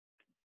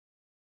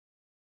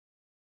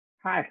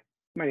Hi,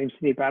 my name's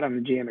Steve Bott.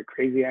 I'm the GM at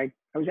Crazy Egg.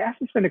 I was asked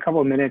to spend a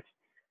couple of minutes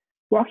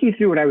walking you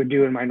through what I would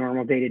do in my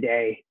normal day to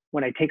day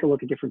when I take a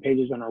look at different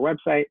pages on our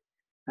website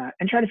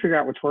and try to figure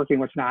out what's working,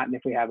 what's not, and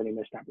if we have any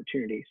missed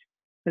opportunities.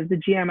 As the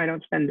GM, I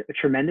don't spend a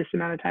tremendous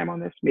amount of time on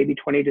this, maybe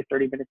 20 to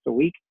 30 minutes a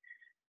week,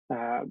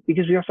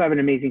 because we also have an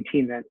amazing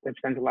team that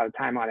spends a lot of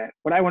time on it.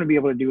 What I want to be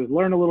able to do is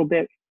learn a little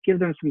bit, give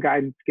them some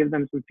guidance, give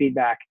them some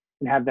feedback,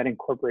 and have that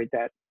incorporate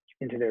that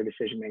into their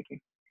decision making.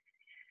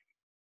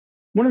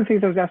 One of the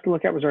things I was asked to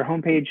look at was our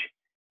homepage.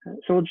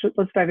 So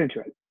let's dive into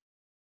it.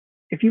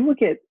 If you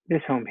look at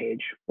this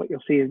homepage, what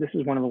you'll see is this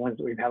is one of the ones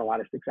that we've had a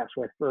lot of success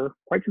with for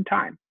quite some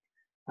time.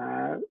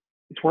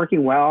 It's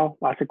working well,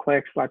 lots of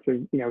clicks, lots of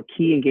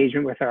key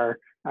engagement with our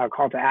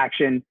call to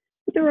action.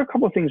 But there were a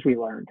couple of things we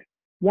learned.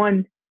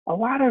 One, a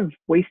lot of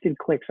wasted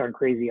clicks on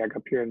Crazy Egg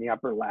up here in the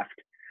upper left.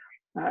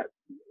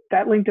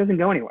 That link doesn't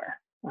go anywhere.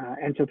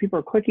 And so people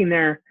are clicking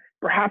there,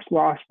 perhaps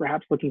lost,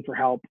 perhaps looking for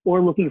help,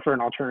 or looking for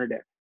an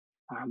alternative.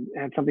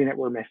 And something that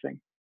we're missing.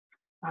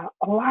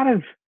 A lot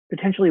of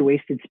potentially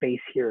wasted space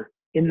here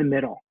in the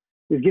middle.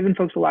 We've given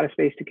folks a lot of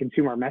space to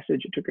consume our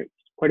message. It took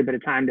quite a bit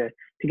of time to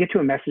get to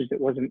a message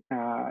that wasn't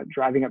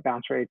driving up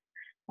bounce rates.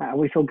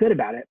 We feel good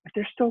about it, but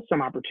there's still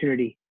some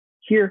opportunity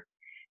here.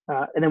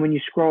 And then when you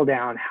scroll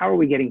down, how are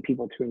we getting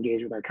people to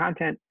engage with our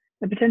content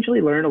and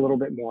potentially learn a little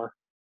bit more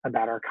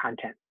about our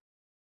content?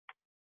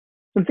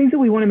 Some things that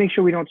we want to make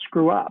sure we don't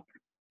screw up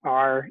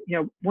are,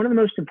 one of the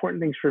most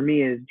important things for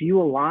me is, do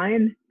you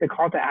align the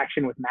call to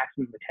action with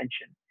maximum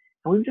attention?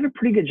 And we've done a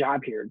pretty good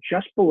job here.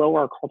 Just below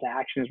our call to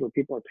action is where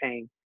people are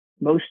paying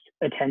most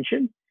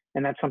attention,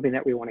 and that's something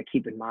that we want to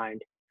keep in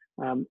mind.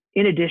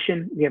 In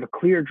addition, we have a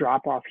clear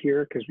drop off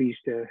here because we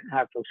used to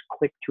have folks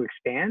click to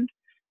expand.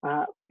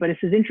 But this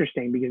is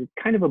interesting because it's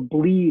kind of a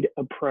bleed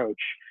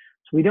approach.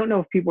 So we don't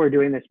know if people are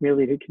doing this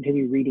merely to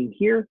continue reading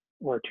here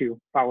or to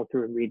follow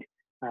through and read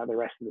the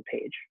rest of the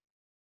page.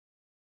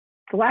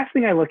 The last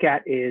thing I look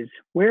at is,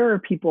 where are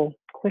people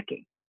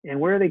clicking and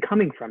where are they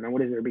coming from and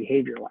what is their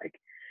behavior like?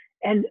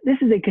 And this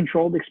is a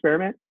controlled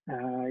experiment,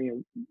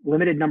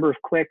 limited number of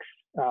clicks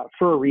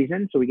for a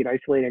reason, so we could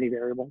isolate any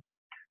variable.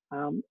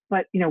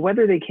 But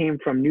whether they came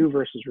from new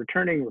versus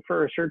returning,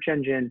 refer, search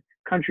engine,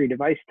 country,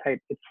 device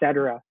type,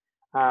 etc.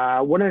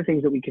 One of the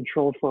things that we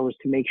controlled for was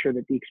to make sure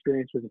that the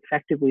experience was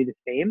effectively the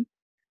same,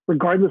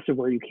 regardless of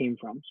where you came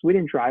from. So we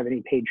didn't drive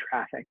any paid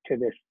traffic to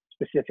this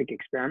specific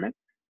experiment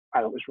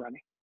while it was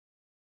running.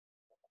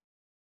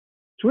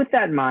 So with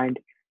that in mind,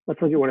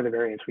 let's look at one of the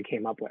variants we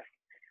came up with.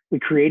 We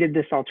created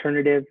this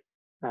alternative.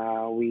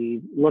 We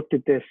looked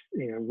at this,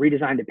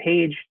 redesigned a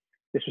page.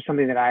 This was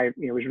something that I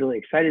was really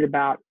excited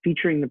about,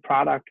 featuring the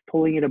product,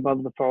 pulling it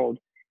above the fold,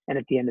 and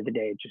at the end of the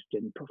day, it just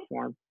didn't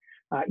perform.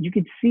 You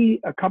could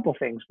see a couple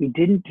things. We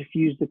didn't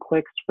diffuse the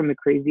clicks from the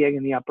Crazy Egg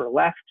in the upper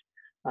left.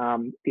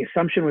 The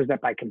assumption was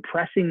that by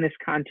compressing this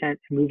content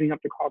and moving up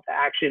the call to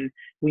action,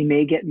 we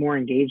may get more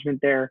engagement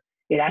there.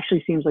 It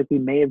actually seems like we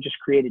may have just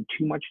created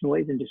too much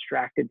noise and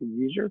distracted the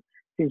user.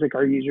 Seems like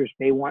our users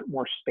may want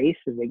more space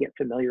as they get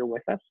familiar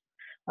with us.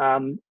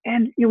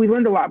 And we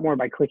learned a lot more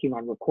by clicking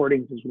on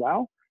recordings as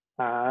well.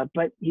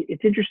 But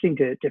it's interesting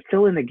to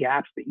fill in the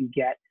gaps that you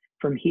get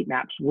from heat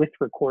maps with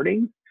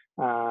recordings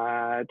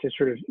to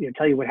sort of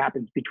tell you what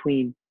happens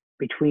between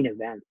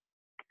events.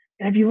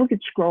 And if you look at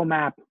scroll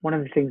map, one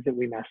of the things that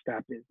we messed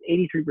up is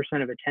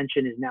 83% of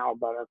attention is now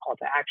above our call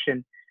to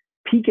action.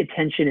 Peak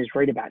attention is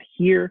right about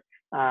here.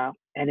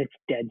 And it's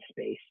dead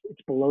space.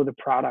 It's below the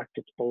product.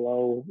 It's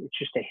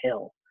just a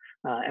hill.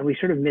 And we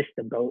sort of missed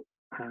the boat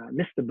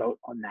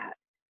on that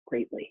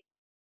greatly.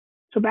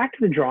 So back to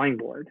the drawing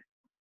board.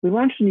 We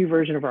launched a new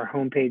version of our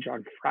homepage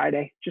on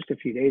Friday, just a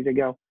few days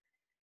ago.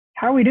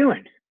 How are we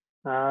doing?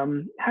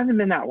 Hasn't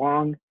been that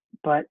long,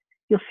 but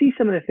you'll see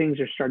some of the things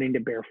are starting to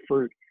bear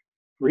fruit.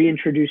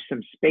 Reintroduce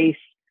some space.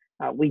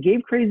 We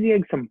gave Crazy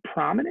Egg some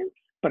prominence,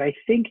 but I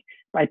think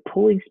by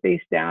pulling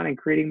space down and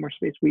creating more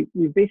space,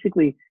 we've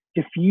basically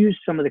diffused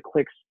some of the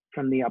clicks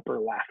from the upper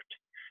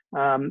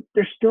left.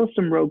 There's still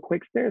some rogue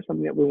clicks there,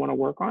 something that we want to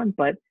work on,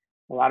 but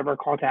a lot of our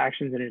call to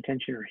actions and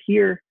attention are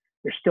here.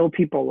 There's still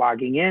people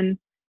logging in.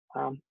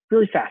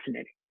 Really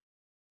fascinating.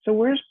 So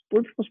where's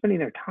people spending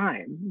their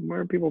time?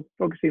 Where are people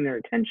focusing their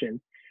attention?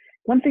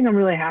 One thing I'm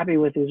really happy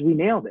with is we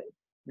nailed it.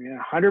 We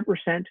got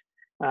 100%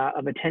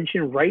 of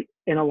attention right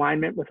in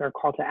alignment with our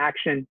call to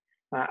action.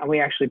 And we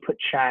actually put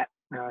chat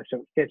so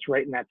it fits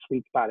right in that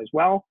sweet spot as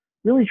well.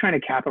 Really trying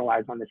to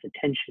capitalize on this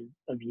attention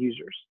of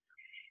users.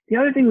 The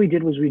other thing we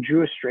did was we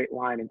drew a straight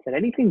line and said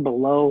anything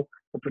below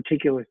a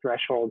particular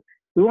threshold,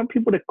 we want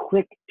people to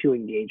click to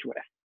engage with.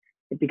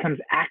 It becomes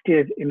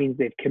active. It means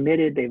they've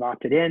committed, they've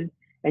opted in.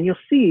 And you'll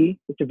see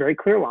it's a very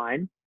clear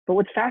line. But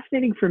what's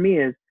fascinating for me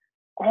is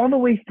all the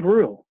way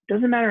through,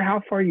 doesn't matter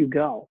how far you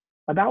go,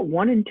 about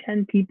 1 in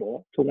 10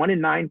 people to 1 in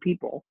 9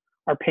 people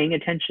are paying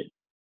attention.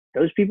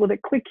 Those people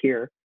that click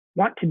here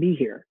want to be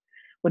here.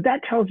 What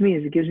that tells me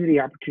is it gives me the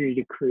opportunity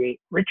to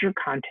create richer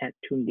content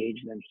to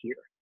engage them here.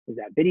 Is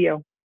that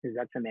video? Is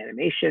that some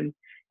animation?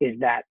 Is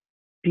that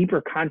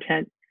deeper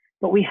content?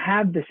 But we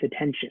have this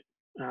attention.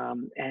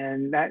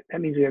 And that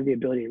means we have the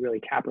ability to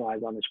really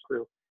capitalize on this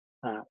crew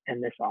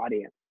and this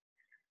audience.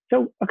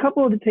 So a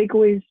couple of the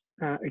takeaways,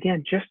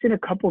 again, just in a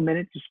couple of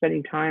minutes of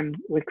spending time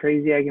with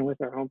Crazy Egg and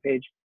with our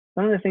homepage,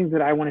 some of the things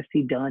that I want to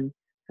see done,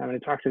 I'm going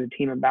to talk to the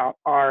team about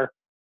are,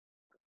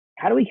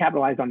 how do we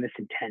capitalize on this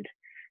intent?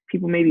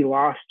 People may be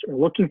lost or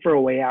looking for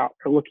a way out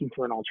or looking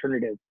for an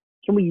alternative.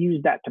 Can we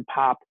use that to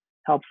pop,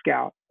 help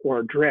scout,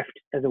 or drift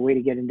as a way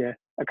to get into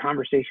a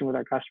conversation with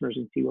our customers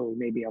and see where we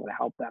may be able to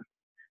help them?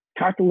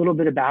 Talked a little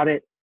bit about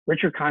it,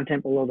 richer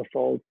content below the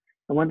fold.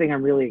 And one thing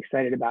I'm really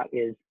excited about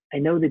is I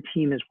know the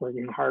team is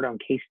working hard on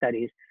case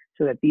studies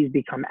so that these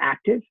become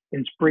active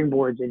and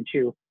springboards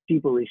into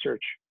deeper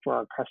research for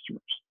our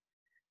customers.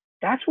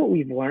 That's what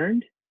we've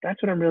learned.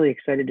 That's what I'm really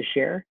excited to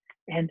share.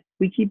 And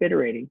we keep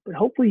iterating, but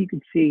hopefully you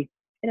can see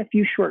in a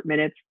few short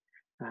minutes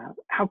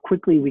how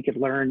quickly we could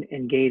learn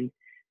and gain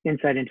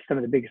insight into some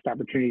of the biggest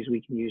opportunities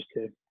we can use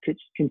to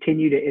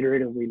continue to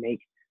iteratively make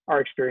our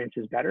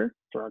experiences better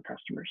for our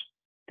customers.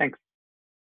 Thanks.